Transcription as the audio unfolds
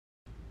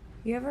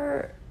You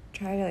ever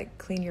try to like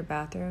clean your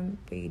bathroom,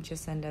 but you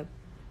just end up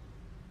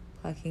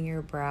plucking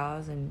your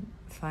brows and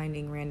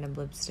finding random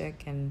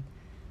lipstick and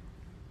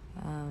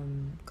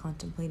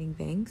contemplating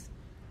bangs?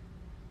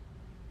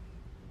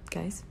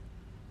 Guys?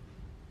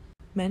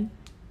 Men?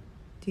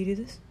 Do you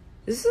do this?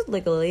 Is this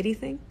like a lady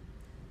thing?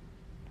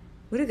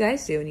 What do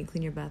guys do when you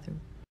clean your bathroom?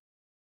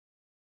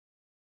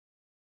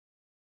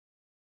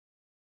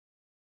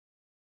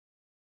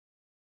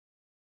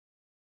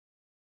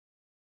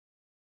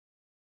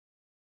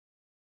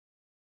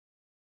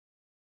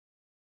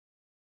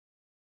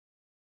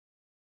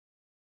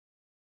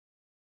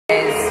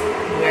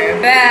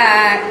 We're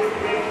back.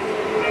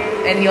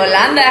 And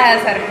Yolanda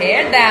has her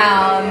hair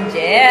down.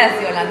 Yes,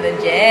 Yolanda,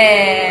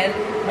 yes.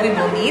 Muy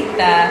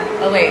bonita.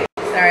 Oh, wait.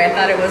 Sorry, I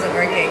thought it wasn't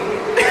working.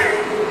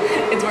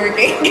 It's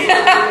working.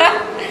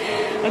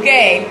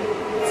 Okay,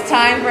 it's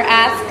time for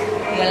Ask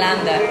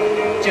Yolanda.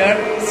 Your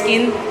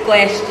skin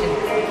question.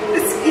 The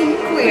skin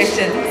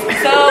question.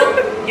 So,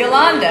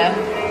 Yolanda.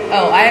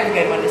 Oh, I have a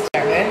good one to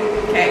start with.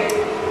 Okay.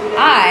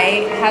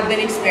 I have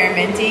been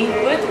experimenting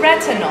with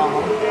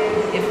retinol.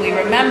 If we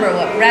remember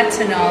what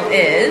retinol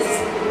is,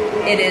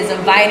 it is a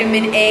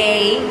vitamin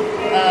A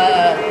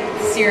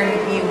serum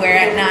you wear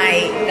at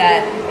night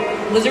that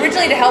was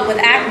originally to help with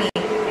acne,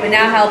 but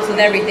now helps with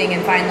everything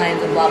and fine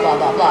lines and blah, blah,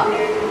 blah, blah.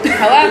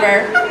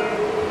 However,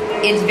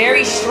 it's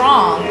very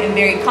strong and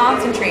very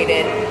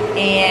concentrated,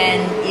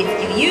 and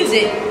if you use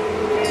it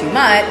too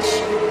much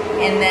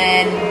and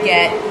then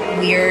get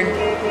weird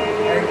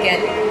or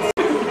get...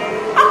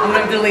 I'm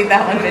going to delete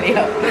that one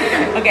video.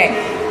 Okay.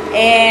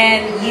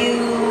 And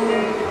you...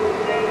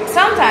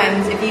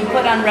 Sometimes, if you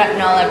put on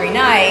retinol every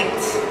night,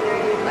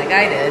 like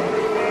I did,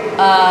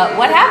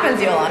 what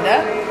happens,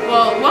 Yolanda?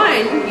 Well,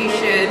 one, you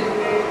should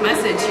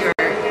message your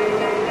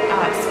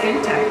skin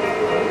tech.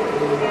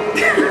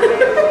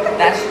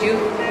 That's you?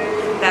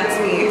 That's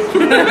me.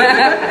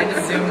 I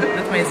just zoomed.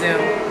 That's my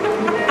zoom.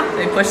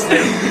 They push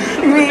zoom.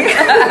 Me.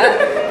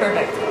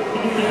 Perfect.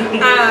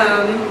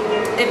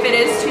 If it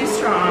is too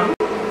strong,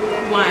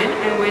 one,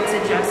 I would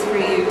suggest for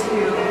you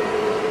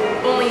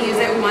to only use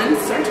it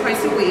once or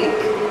twice a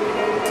week.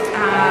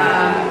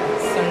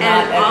 So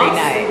not every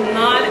night.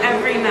 Not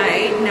every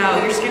night.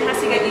 No, your skin has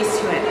to get used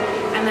to it.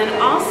 And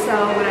then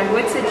also, what I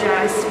would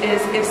suggest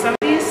is if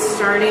somebody is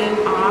starting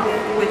off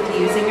with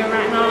using a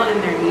retinol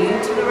and they're new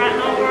to the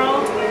retinol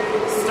world,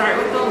 start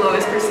with the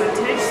lowest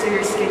percentage so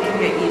your skin can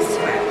get used to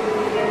it.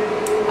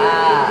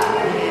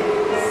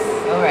 Yes.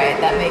 All right,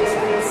 that makes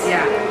sense.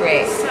 Yeah.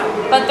 Great. So,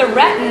 but the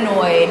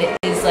retinoid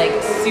is like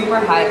super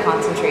high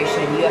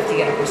concentration. You have to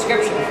get a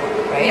prescription for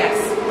it, right? yes,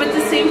 but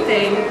the same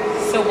thing.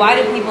 So why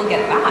do people get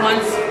that?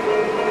 Once,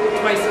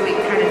 twice a week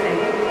kind of thing.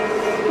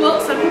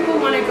 Well, some people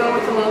want to go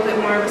with a little bit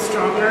more of a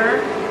stronger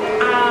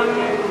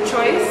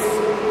choice.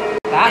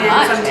 That and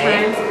much,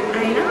 sometimes,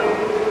 I know.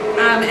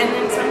 And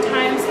then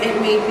sometimes it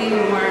may be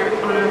more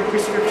on a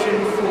prescription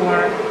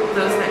for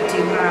those that do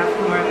have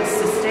more of a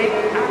cystic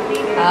acne.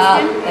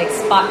 Like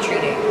spot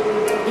treating.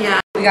 Yeah.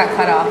 We got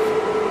cut off.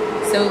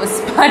 So it was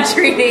spot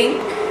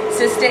treating,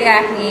 cystic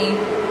acne,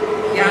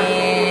 Yeah.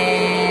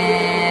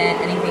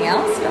 and anything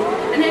else?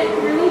 And it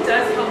really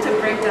does help to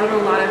break down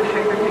a lot of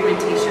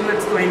hyperpigmentation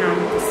that's going on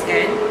with the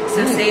skin.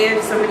 So say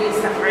if somebody's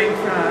suffering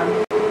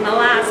from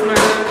melasma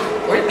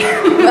or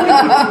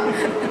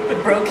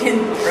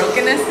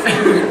brokenness.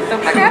 The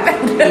fuck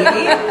happened?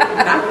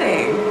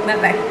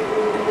 nothing.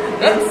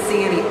 Didn't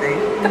see anything.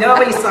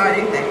 Nobody saw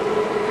anything.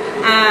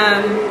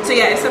 So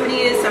yeah, if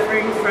somebody is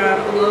suffering from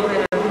a little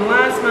bit of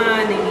melasma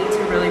and they need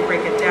to really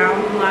break it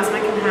down, melasma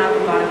can have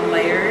a lot of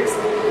layers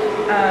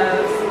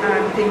of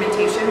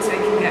pigmentation, so it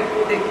can get,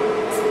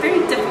 it's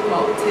very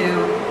difficult to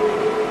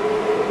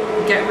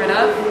get rid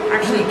of.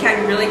 Actually, you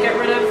can't really get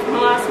rid of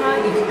melasma,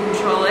 you can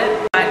control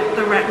it, but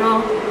the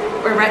retinol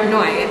or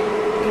retinoid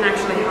can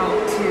actually help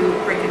to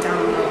break it down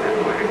a little bit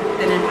more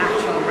than an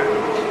actual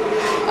retinol.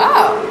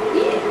 Oh,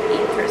 yeah,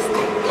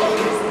 interesting.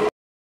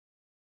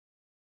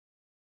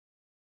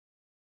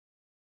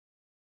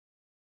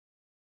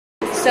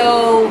 So,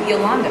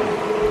 Yolanda,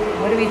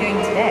 what are we doing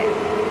today?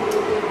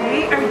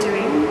 We are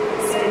doing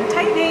skin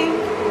tightening.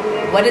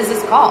 What is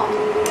this called?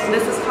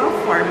 This is called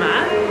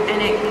Forma,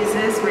 and it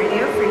uses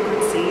radio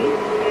frequency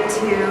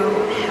to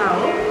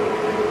help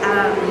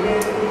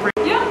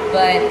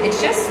But it's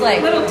just like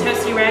a little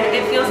toasty red.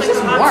 It feels like just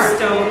a hot warm.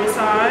 stone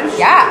massage.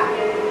 Yeah.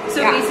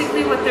 So Yeah.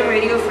 basically what the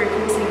radio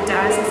frequency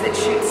does is it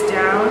shoots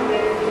down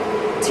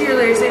to your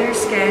layers of your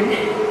skin,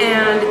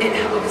 and it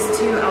helps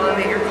to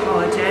elevate your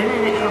collagen,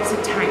 and it helps to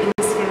tighten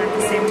the skin at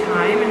the same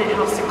time, and it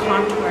helps to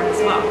contour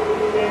as well.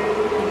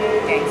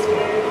 Gangster.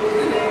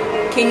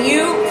 Can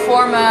you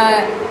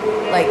Forma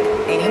like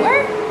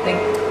anywhere?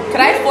 Like, could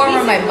I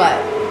Forma my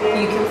butt?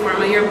 You can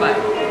Forma your butt.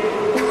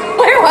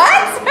 Wait,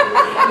 what?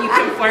 You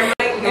can Forma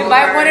your... If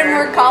I wanted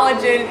more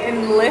collagen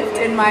and lift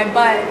in my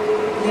butt.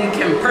 You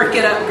can perk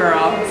it up,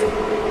 girl.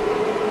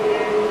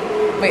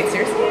 Wait,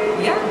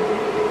 seriously? Yeah.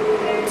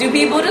 Do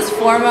people just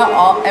Forma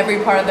every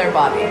part of their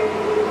body?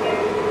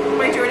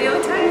 Majority of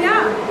the time,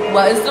 yeah.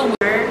 What is the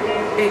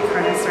It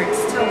kind of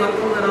starts to look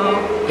a little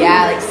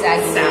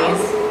saggy Salve.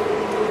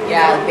 knees.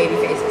 Yeah, like baby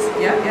faces.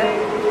 Yep, yep.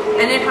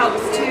 And it helps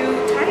to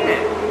tighten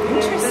it.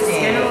 Interesting. The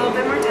skin a little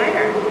bit more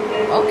tighter.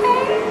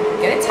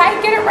 Okay. Get it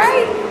tight, get it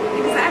right.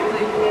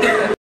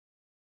 Exactly.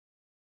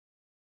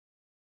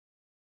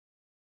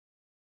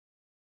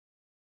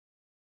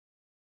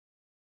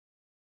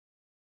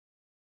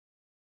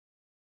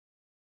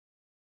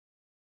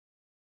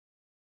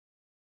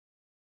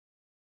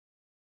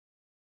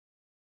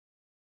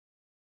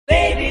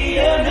 Baby,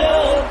 you're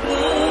no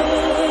good.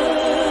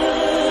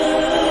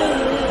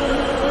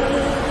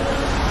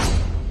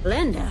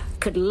 Linda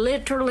could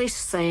literally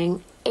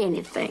sing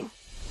anything.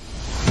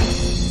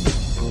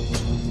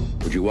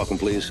 Would you welcome,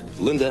 please,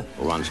 Linda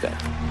Ronstadt?